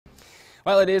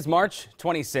Well, it is March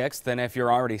 26th, and if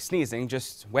you're already sneezing,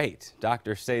 just wait.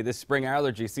 Doctors say this spring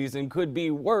allergy season could be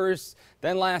worse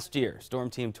than last year. Storm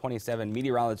Team 27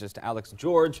 meteorologist Alex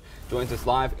George joins us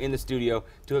live in the studio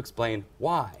to explain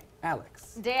why.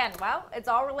 Alex. Dan, well, it's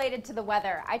all related to the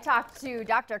weather. I talked to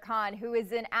Dr. Khan, who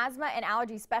is an asthma and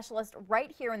allergy specialist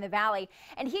right here in the valley,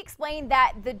 and he explained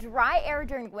that the dry air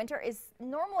during winter is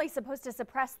normally supposed to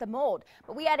suppress the mold,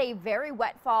 but we had a very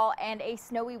wet fall and a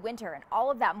snowy winter, and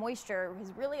all of that moisture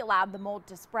has really allowed the mold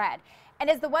to spread. And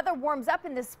as the weather warms up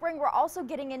in the spring, we're also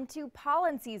getting into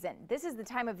pollen season. This is the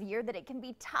time of the year that it can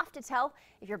be tough to tell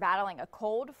if you're battling a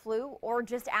cold, flu, or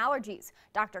just allergies.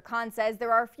 Dr. Khan says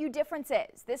there are a few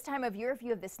differences. This time of year, if you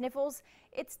have the sniffles,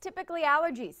 it's typically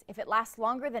allergies. If it lasts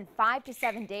longer than 5 to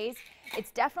 7 days,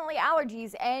 it's definitely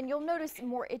allergies, and you'll notice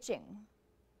more itching.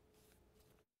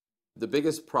 The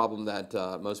biggest problem that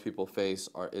most people face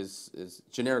is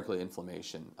generically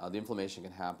inflammation. The inflammation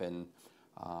can happen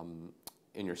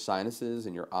in your sinuses,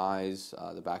 in your eyes,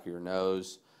 the back of your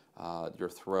nose, your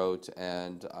throat,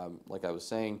 and like I was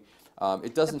saying,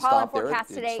 it doesn't stop there. The pollen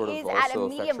forecast today is at a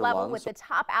medium level, with the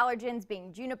top allergens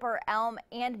being juniper, elm,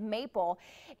 and maple.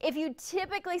 If you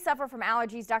typically suffer from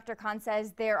allergies, Dr. Khan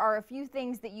says there are a few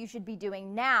things that you should be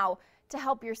doing now to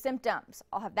help your symptoms.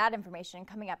 I'll have that information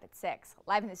coming up at 6.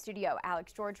 Live in the studio,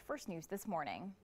 Alex George, First News This Morning.